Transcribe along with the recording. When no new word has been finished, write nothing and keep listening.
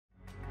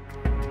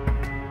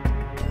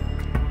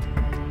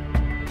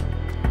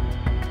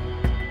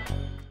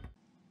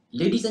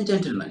Ladies and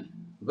gentlemen,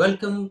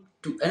 welcome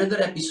to another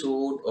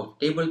episode of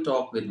Table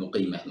Talk with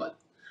Muqeem Ahmed.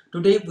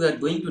 Today we are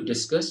going to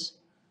discuss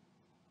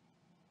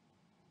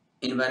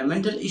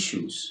environmental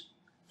issues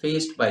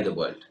faced by the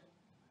world.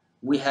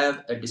 We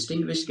have a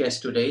distinguished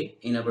guest today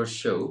in our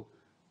show,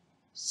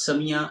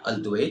 Samia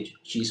Al-Duwej.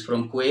 She is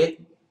from Kuwait.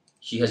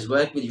 She has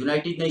worked with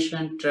United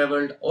Nations,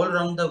 traveled all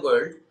around the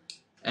world,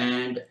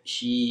 and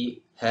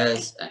she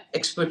has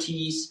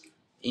expertise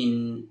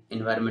in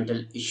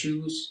environmental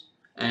issues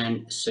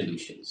and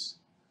solutions.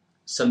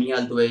 Samia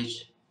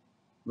Al-Duwej,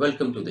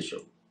 welcome to the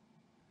show.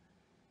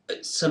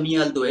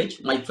 Samia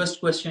Al-Duwej, my first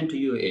question to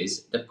you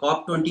is the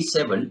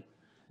cop27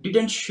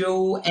 didn't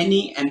show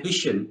any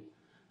ambition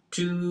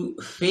to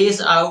phase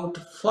out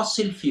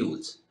fossil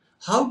fuels.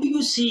 How do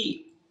you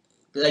see,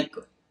 like,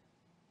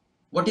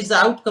 what is the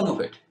outcome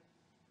of it?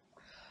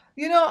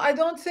 I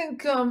don't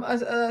think,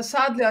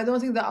 sadly, I don't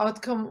think the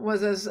outcome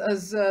was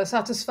as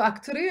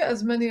satisfactory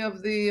as many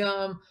of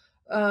the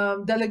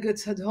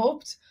delegates had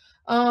hoped.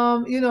 I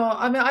mean,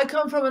 I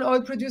come from an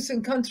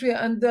oil-producing country,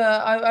 and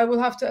I will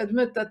have to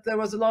admit that there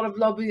was a lot of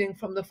lobbying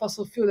from the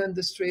fossil fuel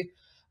industry.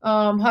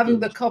 Having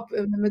Mm. the COP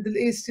in the Middle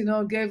East,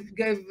 gave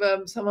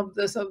some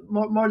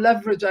more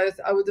leverage, I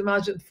would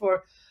imagine,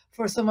 for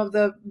some of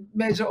the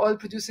major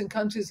oil-producing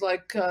countries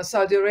like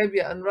Saudi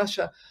Arabia and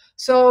Russia.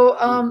 So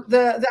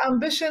the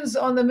ambitions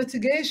on the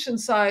mitigation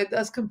side,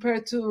 as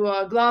compared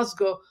to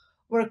Glasgow,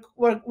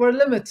 were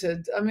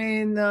limited. I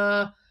mean,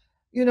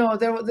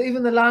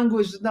 even the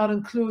language did not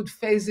include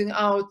phasing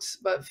out,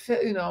 but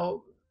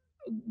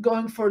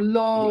going for Yeah.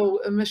 low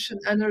emission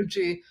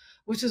energy,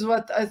 which is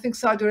what I think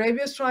Saudi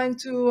Arabia is trying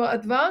to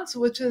advance,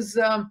 which is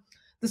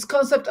this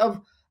concept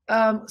of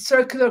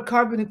circular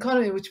carbon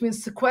economy, which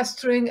means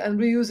sequestering and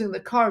reusing the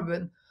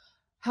carbon.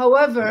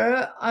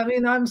 However, I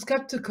mean, I'm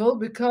skeptical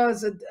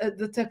because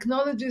the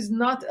technology is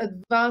not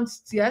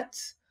advanced yet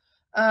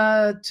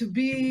to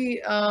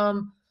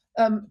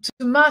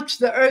match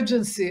the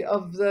urgency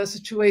of the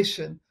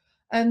situation,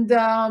 and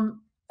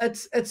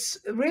it's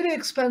really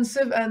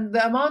expensive, and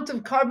the amount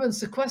of carbon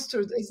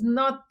sequestered is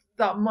not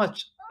that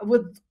much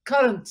with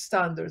current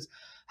standards.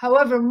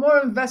 However, more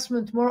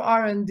investment, more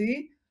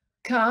R&D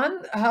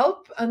can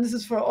help, and this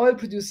is for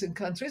oil-producing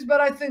countries.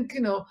 But I think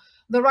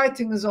the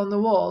writing is on the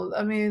wall.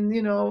 I mean,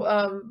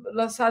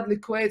 sadly,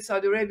 Kuwait,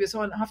 Saudi Arabia,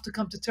 so on have to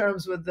come to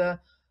terms with the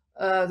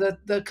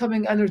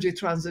coming energy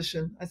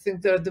transition. I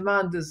think their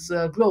demand is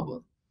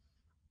global.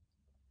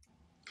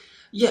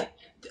 Yeah.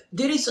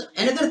 There is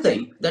another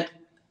thing that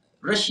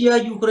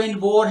Russia-Ukraine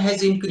war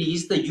has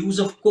increased the use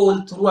of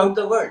coal throughout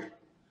the world.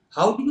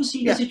 How do you see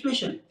the Yeah.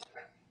 situation?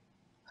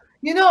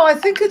 I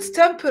think it's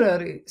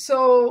temporary.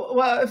 So,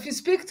 well, if you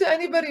speak to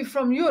anybody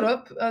from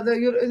Europe,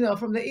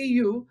 from the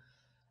EU,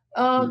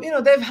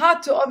 Mm. they've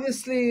had to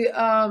obviously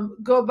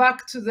go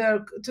back to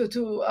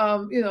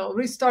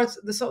restart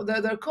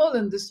their coal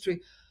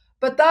industry,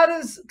 but that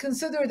is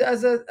considered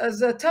as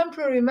a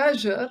temporary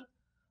measure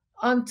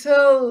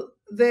until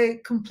they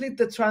complete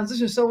the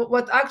transition. So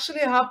what actually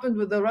happened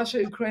with the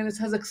Russia-Ukraine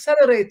has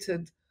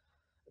accelerated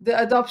the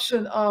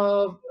adoption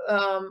of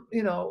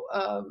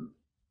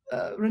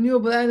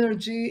renewable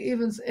energy,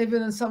 even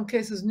in some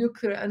cases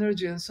nuclear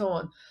energy and so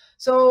on.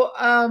 So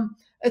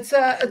it's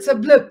a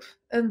blip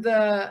in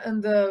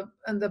the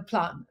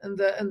plan, in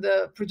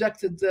the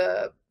projected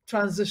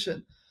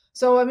transition.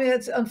 So I mean,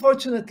 it's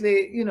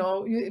unfortunately,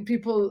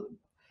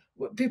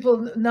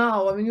 people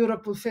now. I mean,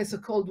 Europe will face a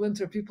cold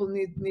winter. People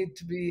need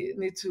to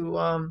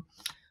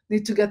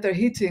get their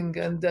heating,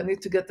 and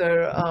need to get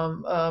their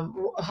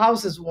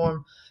houses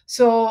warm.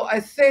 So I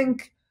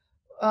think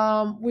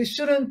we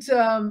shouldn't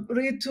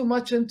read too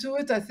much into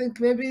it. I think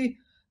maybe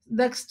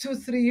next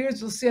 2-3 years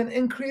we'll see an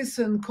increase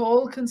in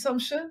coal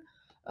consumption,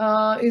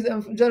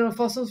 in general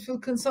fossil fuel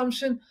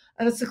consumption,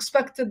 and it's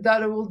expected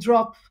that it will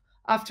drop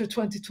after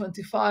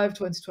 2025,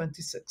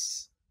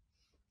 2026.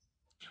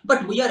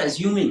 But we are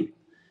assuming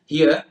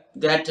here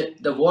that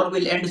the war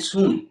will end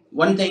soon.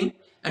 One thing,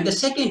 and the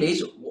second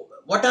is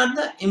what are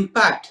the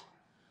impact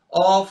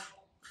of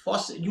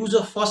use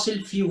of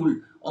fossil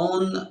fuel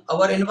on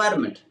our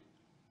environment?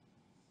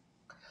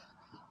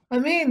 I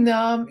mean,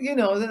 I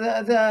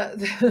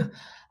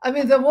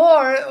mean, the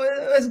war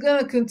is going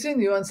to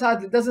continue, and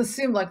sadly, it doesn't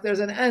seem like there's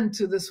an end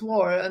to this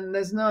war, and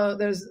there's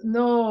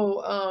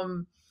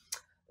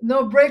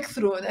no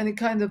breakthrough in any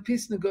kind of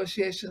peace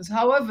negotiations.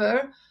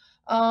 However,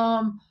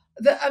 I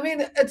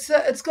mean,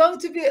 it's going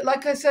to be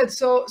like I said.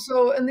 So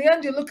in the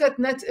end, you look at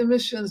net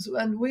emissions,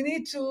 and we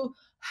need to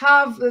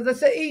have.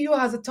 The EU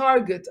has a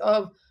target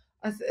of,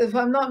 if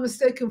I'm not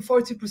mistaken,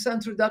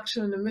 40%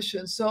 reduction in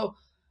emissions. So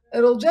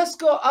it'll just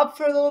go up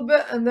for a little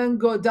bit and then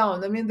go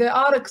down. I mean, they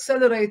are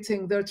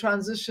accelerating their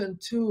transition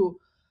to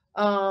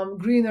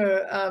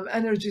greener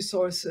energy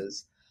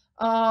sources.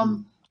 But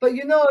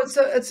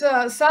it's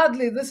a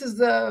sadly, this is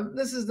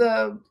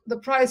the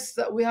price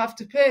that we have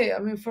to pay. I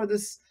mean, for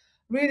this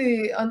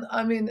really,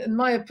 I mean, in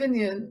my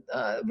opinion,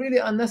 really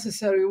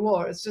unnecessary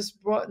war. It's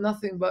just brought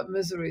nothing but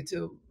misery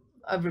to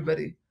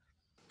everybody.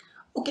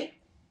 Okay,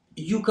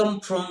 you come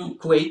from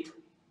Kuwait.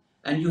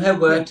 and you have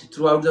Yeah. worked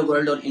throughout the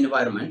world on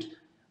environment.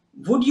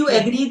 Would you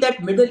Yeah. agree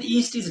that Middle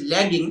East is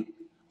lagging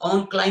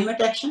on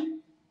climate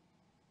action?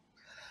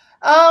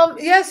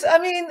 Yes, I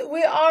mean,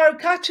 we are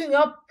catching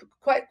up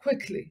quite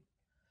quickly.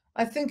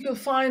 I think you'll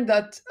find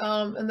that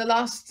in the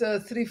last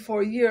 3,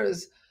 4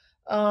 years,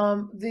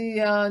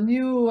 the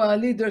new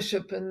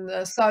leadership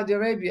in Saudi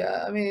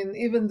Arabia, I mean,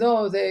 even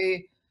though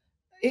they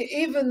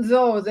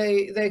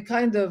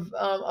kind of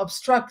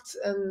obstruct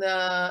in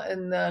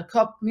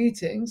COP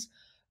meetings,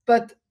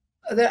 but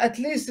there, at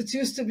least it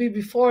used to be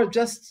before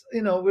just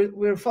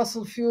we're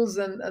fossil fuels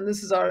and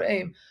this is our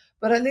aim.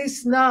 But at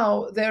least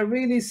now they're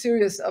really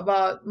serious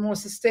about more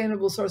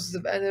sustainable sources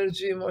of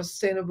energy, more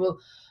sustainable,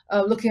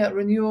 looking at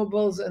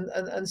renewables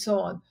and so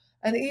on.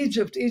 And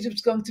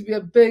Egypt's going to be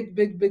a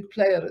big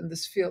player in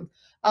this field.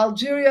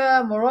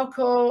 Algeria,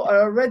 Morocco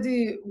are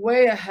already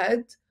way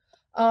ahead.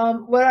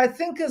 Where I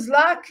think is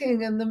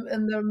lacking in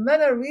the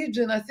MENA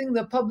region, I think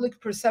the public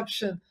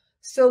perception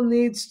still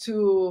needs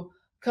to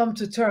come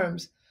to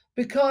terms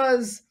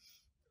because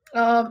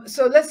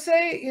so let's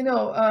say,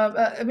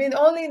 I mean,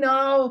 only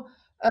now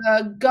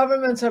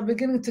governments are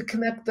beginning to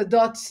connect the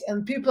dots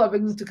and people are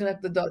beginning to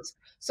connect the dots.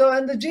 So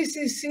in the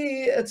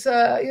GCC, it's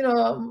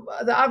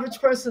the average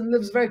person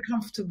lives very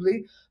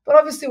comfortably, but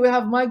obviously we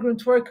have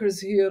migrant workers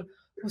here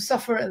who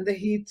suffer in the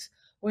heat.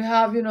 We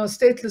have,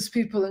 stateless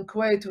people in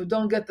Kuwait who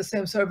don't get the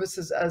same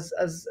services as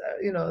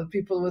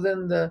people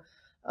within the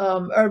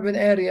urban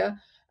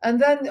area. And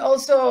then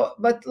also,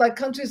 but like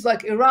countries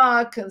like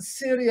Iraq and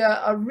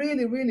Syria are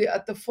really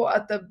at the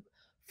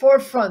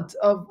forefront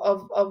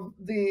of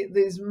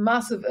these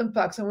massive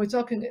impacts. And we're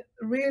talking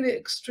really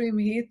extreme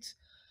heat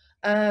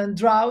and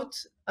drought.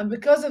 And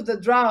because of the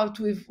drought,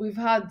 we've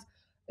had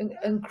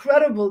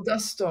incredible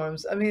dust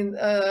storms. I mean,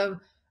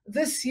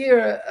 this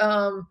year,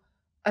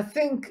 I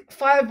think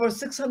 500 or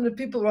 600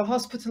 people were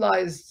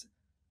hospitalized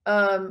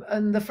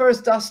in the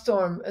first dust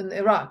storm in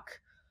Iraq.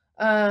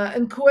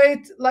 In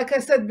Kuwait, like I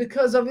said,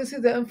 because obviously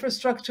the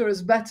infrastructure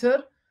is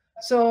better,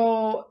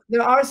 so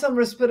there are some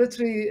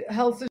respiratory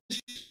health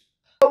issues,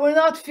 but we're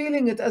not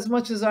feeling it as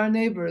much as our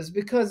neighbors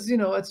because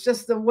it's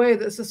just the way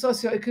that it's a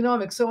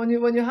socioeconomic. So when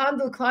you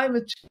handle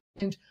climate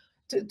change,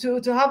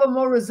 to have a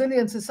more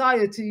resilient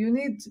society, you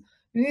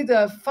need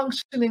a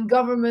functioning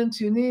government,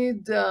 you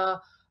need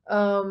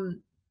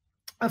um,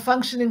 a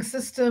functioning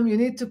system, you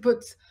need to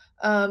put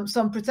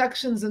some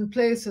protections in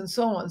place and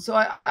so on. So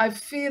I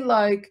feel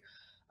like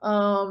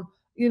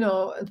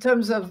in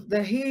terms of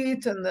the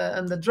heat and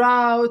the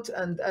drought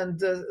and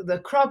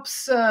the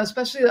crops,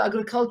 especially the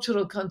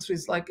agricultural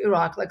countries like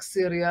Iraq, like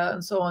Syria,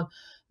 and so on,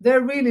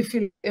 they're really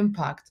feeling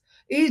impact.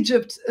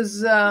 Egypt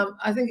is,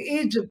 I think,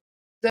 Egypt,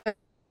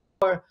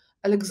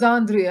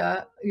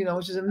 Alexandria,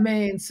 which is a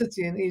main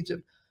city in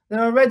Egypt.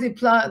 They're already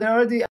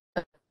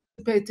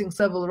anticipating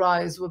several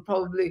rise will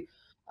probably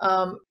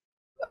um,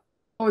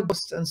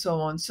 and so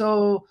on.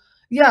 So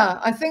yeah,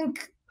 I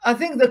think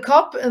the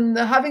COP and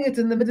having it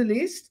in the Middle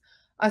East,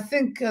 I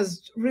think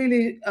has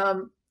really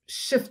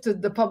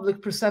shifted the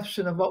public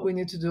perception of what we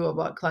need to do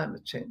about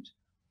climate change.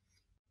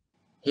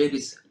 Here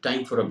is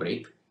time for a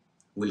break.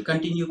 We'll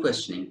continue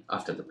questioning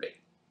after the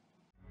break.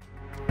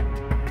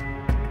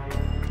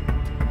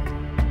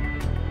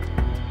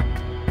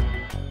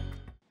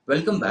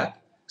 Welcome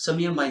back.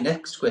 Samia, my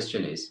next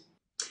question is,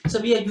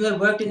 Samia, you have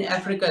worked in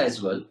Africa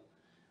as well.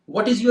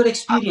 What is your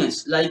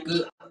experience like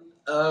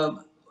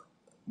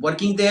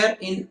working there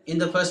in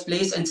the first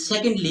place? And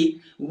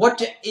secondly,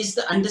 what is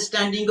the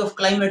understanding of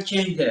climate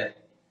change there?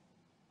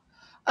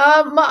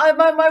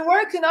 My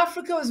work in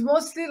Africa was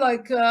mostly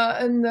like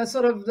in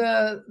sort of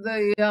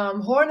the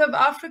Horn of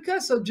Africa,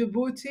 so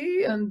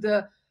Djibouti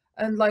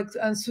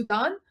and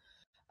Sudan.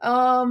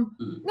 Mm.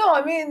 No,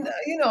 I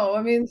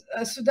mean,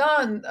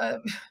 Sudan.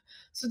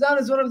 Sudan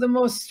is one of the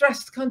most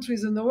stressed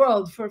countries in the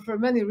world for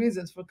many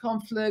reasons, for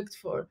conflict,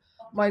 for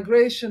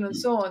migration, and Mm.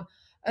 so on.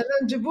 And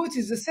then Djibouti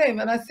is the same.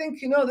 And I think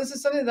this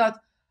is something that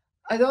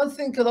I don't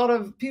think a lot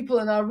of people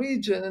in our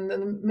region,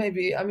 and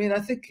maybe, I mean, I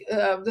think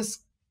this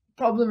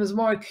problem is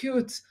more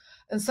acute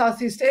in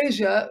Southeast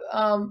Asia.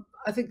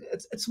 I think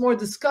it's more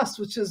discussed,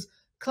 which is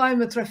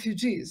climate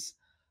refugees.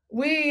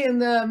 We in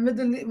the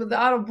with the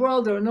Arab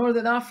world or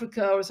Northern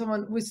Africa or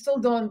someone, we still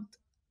don't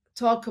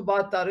talk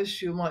about that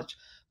issue much.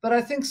 But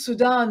I think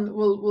Sudan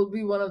will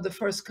be one of the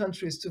first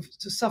countries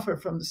to suffer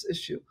from this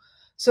issue.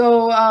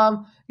 So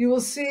you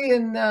will see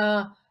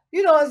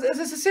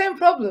it's the same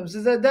problems.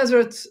 It's a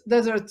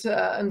desert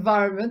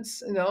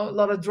environments. A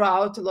lot of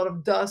drought, a lot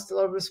of dust, a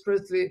lot of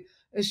respiratory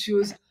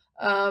issues.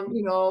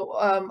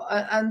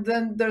 And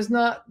then there's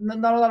not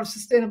a lot of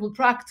sustainable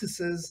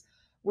practices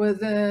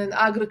within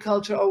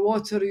agriculture or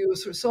water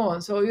use or so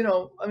on. So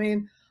I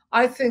mean,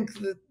 I think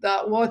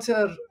that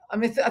water. I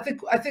mean, I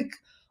think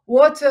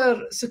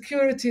water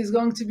security is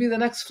going to be the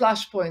next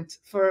flashpoint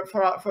for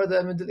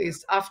the Middle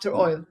East after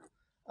oil.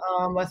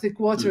 I think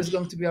water is Mm.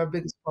 going to be our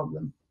biggest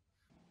problem.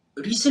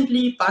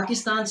 Recently,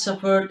 Pakistan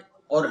suffered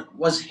or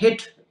was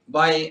hit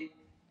by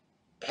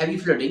heavy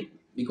flooding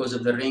because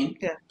of the rain,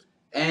 Yeah.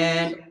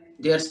 and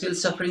they are still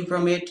suffering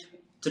from it.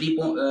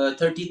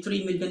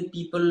 33 million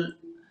people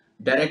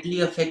directly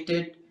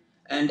affected,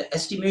 and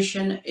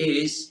estimation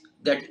is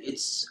that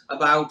it's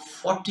about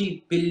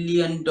 $40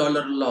 billion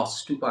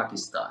loss to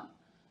Pakistan.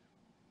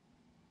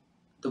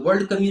 The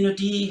world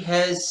community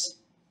has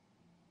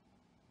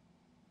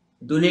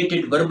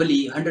donated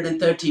verbally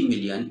 130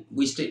 million.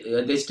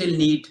 They still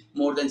need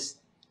more than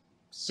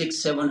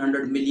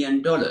 600-700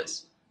 million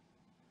dollars,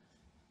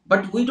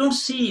 but we don't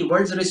see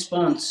world's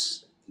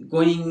response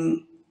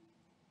going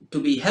to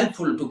be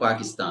helpful to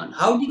Pakistan.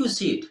 How do you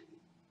see it?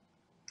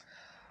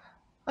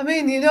 I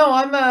mean, you know,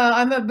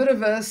 I'm a bit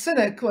of a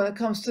cynic when it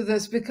comes to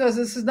this because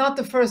this is not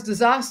the first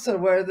disaster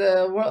where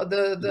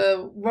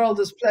the world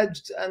is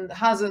pledged and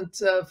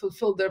hasn't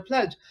fulfilled their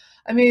pledge.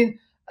 I mean,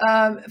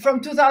 from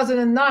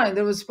 2009,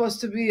 there was supposed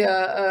to be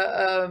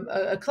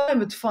a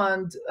climate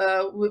fund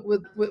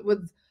with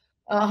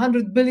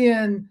 100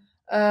 billion.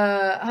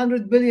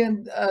 $100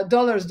 billion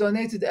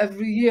donated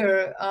every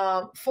year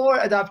for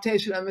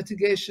adaptation and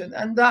mitigation,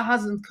 and that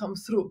hasn't come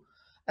through.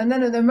 And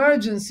then in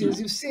emergencies,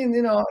 you've seen,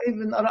 you know,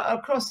 even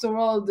across the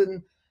world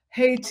in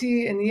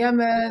Haiti, in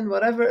Yemen,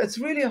 whatever, it's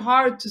really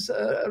hard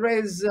to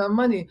raise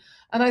money.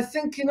 And I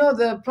think, you know,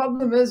 the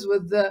problem is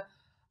with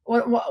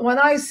when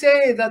I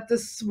say that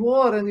this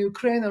war in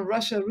Ukraine and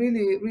Russia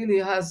really, really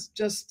has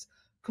just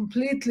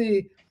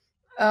completely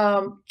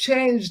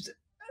changed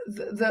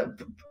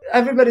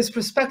everybody's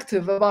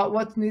perspective about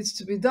what needs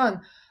to be done.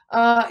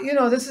 You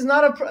know, this is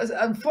not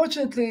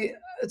unfortunately,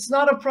 it's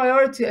not a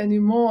priority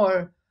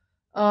anymore.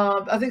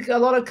 I think a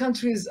lot of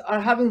countries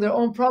are having their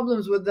own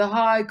problems with the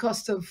high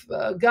cost of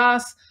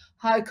gas,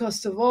 high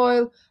cost of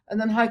oil, and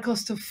then high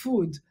cost of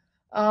food.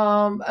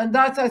 And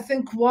that's, I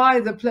think, why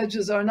the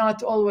pledges are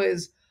not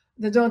always,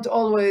 they don't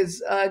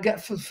always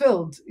get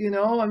fulfilled. You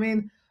know, I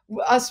mean,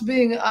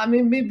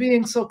 me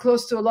being so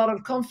close to a lot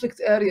of conflict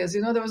areas,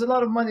 you know, there was a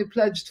lot of money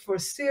pledged for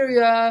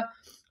Syria,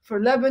 for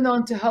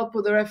Lebanon to help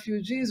with the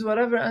refugees,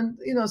 whatever. And,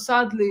 you know,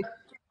 sadly,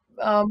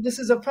 this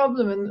is a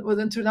problem with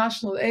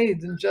international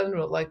aid in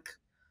general. Like,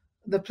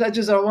 the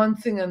pledges are one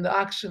thing and the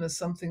action is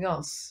something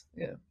else.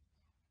 Yeah.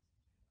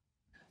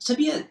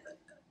 Sabia,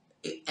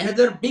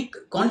 another big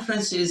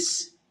conference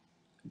is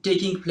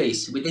taking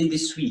place within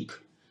this week,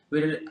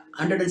 where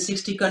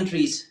 160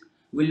 countries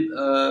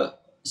will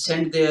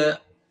send their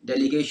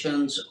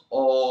delegations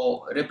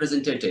or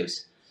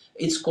representatives.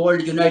 It's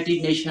called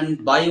United Nations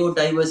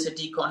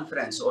Biodiversity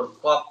Conference, or Yeah.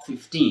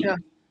 COP15.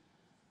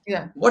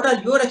 Yeah. What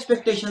are your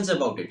expectations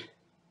about it?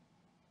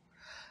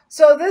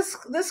 So this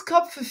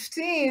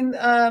COP15,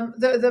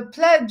 the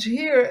pledge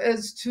here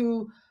is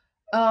to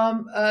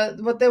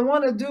what they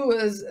want to do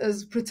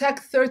is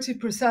protect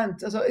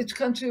 30%. So each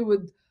country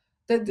would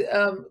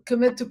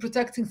commit to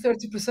protecting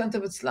 30%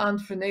 of its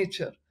land for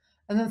nature,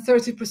 and then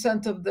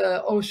 30% of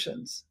the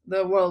oceans,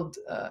 the world.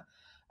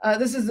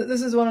 This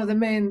is one of the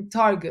main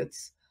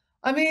targets.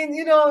 I mean,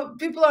 you know,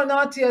 people are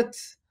not yet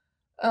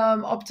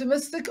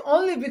optimistic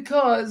only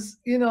because,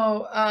 you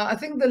know, I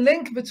think the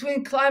link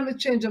between climate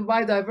change and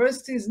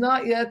biodiversity is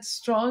not yet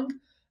strong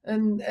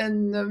in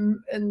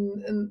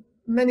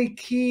many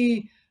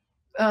key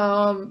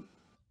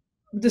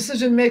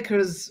decision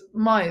makers'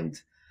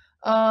 mind.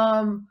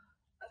 Um,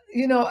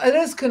 you know, it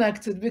is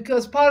connected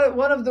because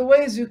one of the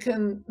ways you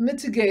can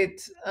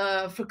mitigate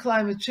for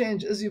climate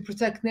change is you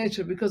protect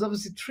nature, because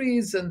obviously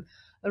trees and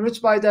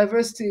rich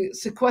biodiversity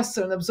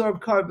sequester and absorb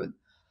carbon.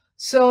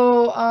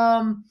 So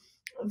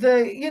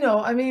you know,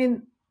 I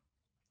mean,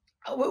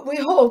 we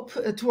hope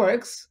it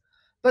works,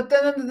 but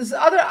then there's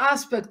other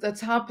aspect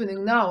that's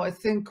happening now, I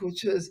think,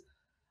 which is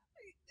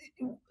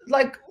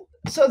like,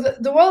 so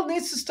the world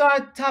needs to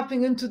start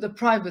tapping into the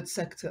private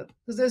sector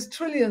because there's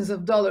trillions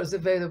of dollars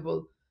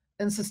available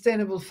in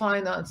sustainable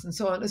finance and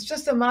so on. It's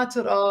just a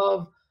matter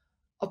of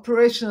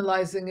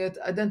operationalizing it,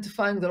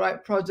 identifying the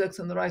right projects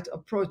and the right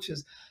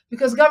approaches,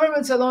 because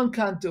governments alone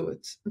can't do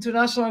it.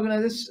 International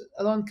organizations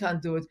alone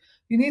can't do it.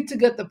 You need to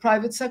get the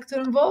private sector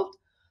involved,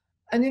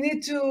 and you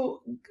need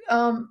to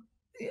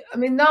I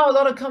mean, now a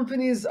lot of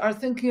companies are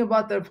thinking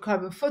about their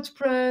carbon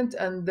footprint,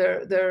 and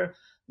they're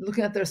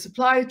looking at their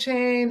supply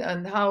chain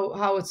and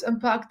how it's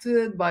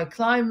impacted by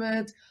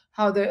climate,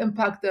 how they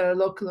impact their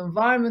local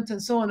environment,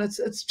 and so on.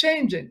 It's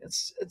changing.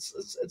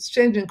 It's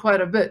changing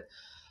quite a bit.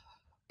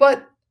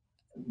 But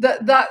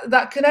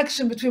that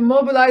connection between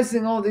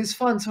mobilizing all these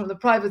funds from the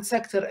private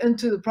sector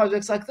into the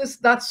projects like this,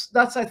 that's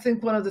I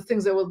think one of the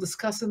things that we'll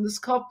discuss in this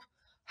COP: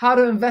 how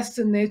to invest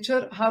in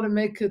nature, how to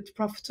make it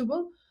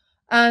profitable,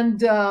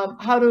 and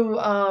how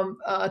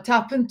to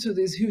tap into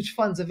these huge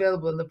funds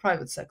available in the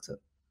private sector.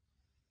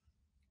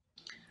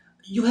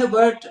 You have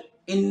worked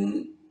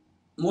in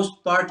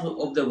most part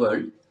of the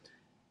world.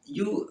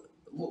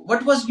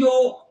 What was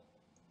your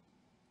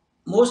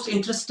most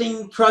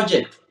interesting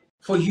project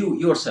for you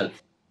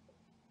yourself?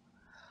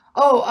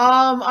 Oh,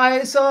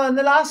 I so in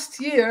the last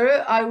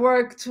year I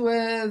worked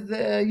with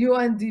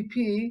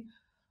UNDP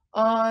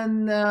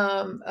on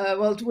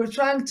well, we're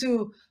trying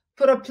to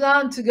put a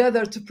plan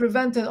together to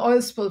prevent an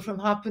oil spill from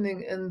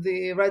happening in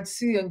the Red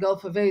Sea and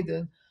Gulf of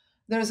Aden.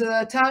 There's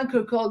a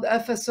tanker called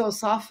FSO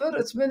Safir.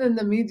 It's been in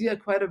the media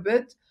quite a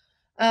bit.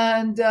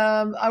 And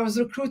I was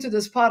recruited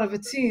as part of a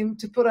team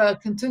to put a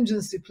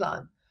contingency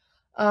plan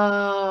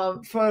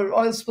for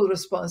oil spill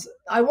response.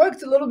 I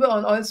worked a little bit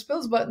on oil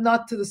spills, but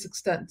not to this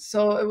extent.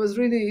 So it was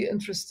really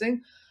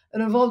interesting. It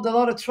involved a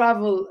lot of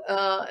travel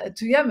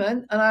to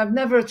Yemen, and I've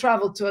never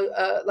traveled to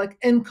a like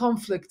in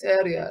conflict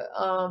area.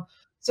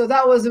 So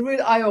that was a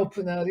real eye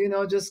opener,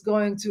 just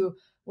going to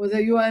with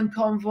a UN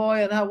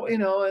convoy and how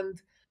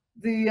and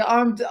the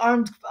armed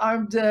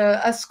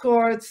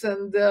escorts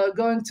and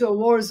going to a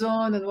war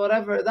zone and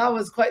whatever. That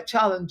was quite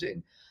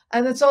challenging,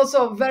 and it's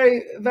also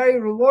very very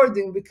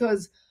rewarding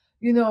because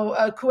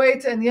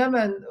Kuwait and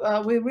Yemen,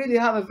 we really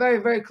have a very,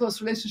 very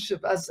close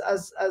relationship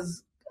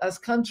as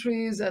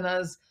countries and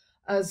as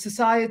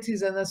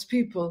societies and as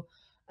people.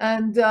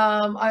 And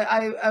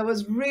I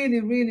was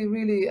really, really,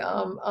 really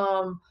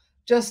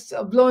just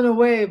blown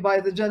away by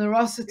the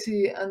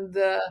generosity and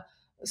the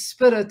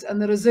spirit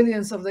and the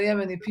resilience of the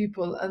Yemeni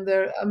people and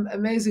their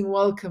amazing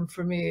welcome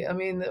for me. I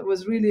mean, it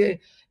was really,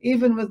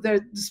 even with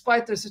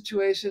despite their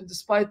situation,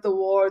 despite the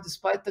war,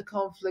 despite the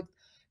conflict,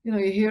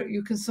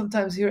 you can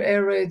sometimes hear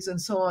air raids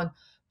and so on,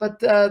 but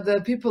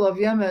the people of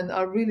Yemen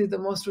are really the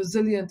most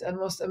resilient and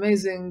most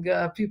amazing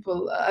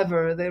people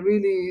ever. They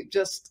really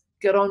just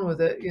get on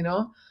with it,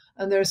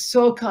 and they're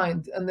so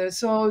kind and they're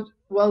so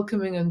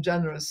welcoming and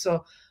generous.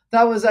 So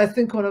that was, I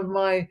think, one of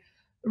my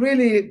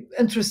really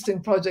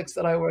interesting projects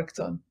that I worked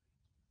on.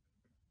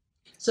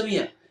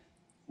 Samia,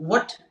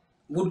 what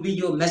would be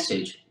your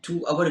message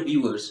to our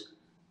viewers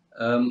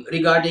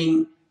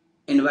regarding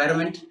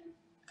environment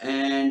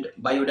and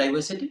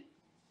biodiversity?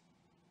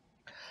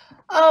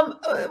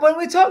 When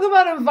we talk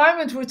about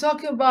environment, we're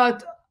talking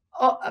about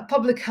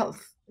public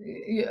health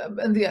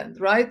in the end,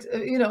 right?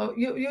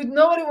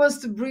 Nobody wants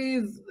to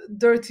breathe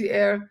dirty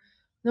air.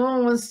 No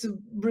one wants to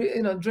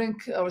breathe,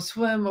 drink or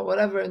swim or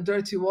whatever in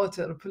dirty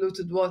water or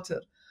polluted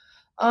water.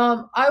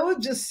 I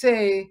would just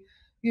say,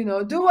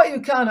 do what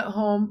you can at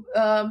home.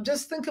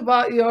 Just think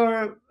about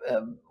your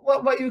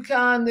what you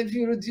can. If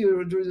you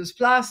reduce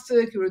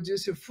plastic, you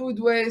reduce your food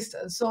waste,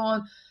 and so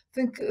on.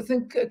 Think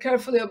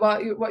carefully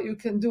about what you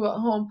can do at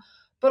home,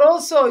 but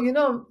also,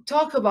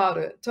 talk about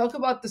it. Talk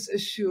about this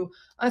issue.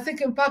 I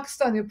think in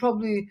Pakistan,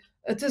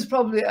 it is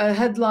probably a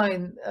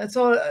headline. It's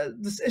all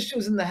this issue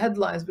is in the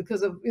headlines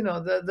because of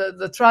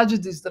the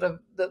tragedies that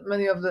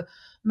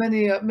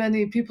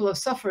many people have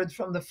suffered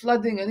from the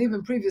flooding and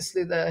even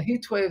previously the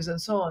heat waves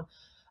and so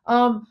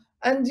on.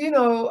 And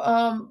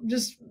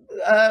just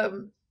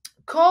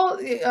call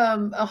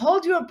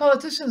hold your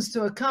politicians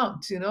to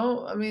account.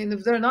 I mean,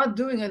 if they're not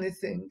doing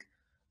anything,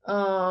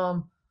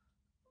 um,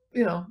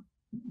 you know,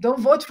 don't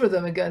vote for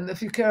them again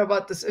if you care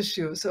about this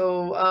issue.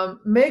 So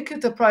make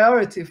it a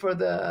priority for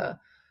the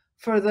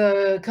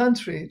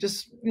country.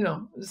 Just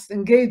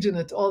engage in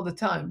it all the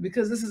time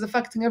because this is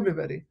affecting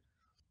everybody.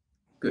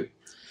 Good.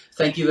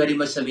 Thank you very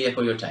much, Samia,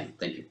 for your time.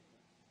 Thank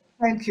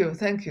you.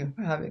 Thank you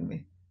for having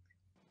me.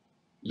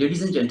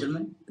 Ladies and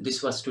gentlemen,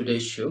 this was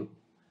today's show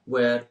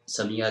where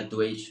Samia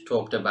Dwej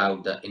talked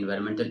about the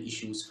environmental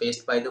issues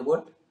faced by the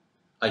world.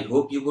 I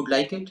hope you would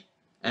like it,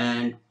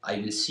 and I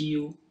will see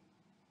you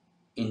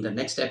in the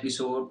next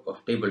episode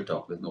of Table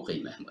Talk with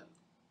Muqeem Ahmed.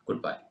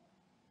 Goodbye.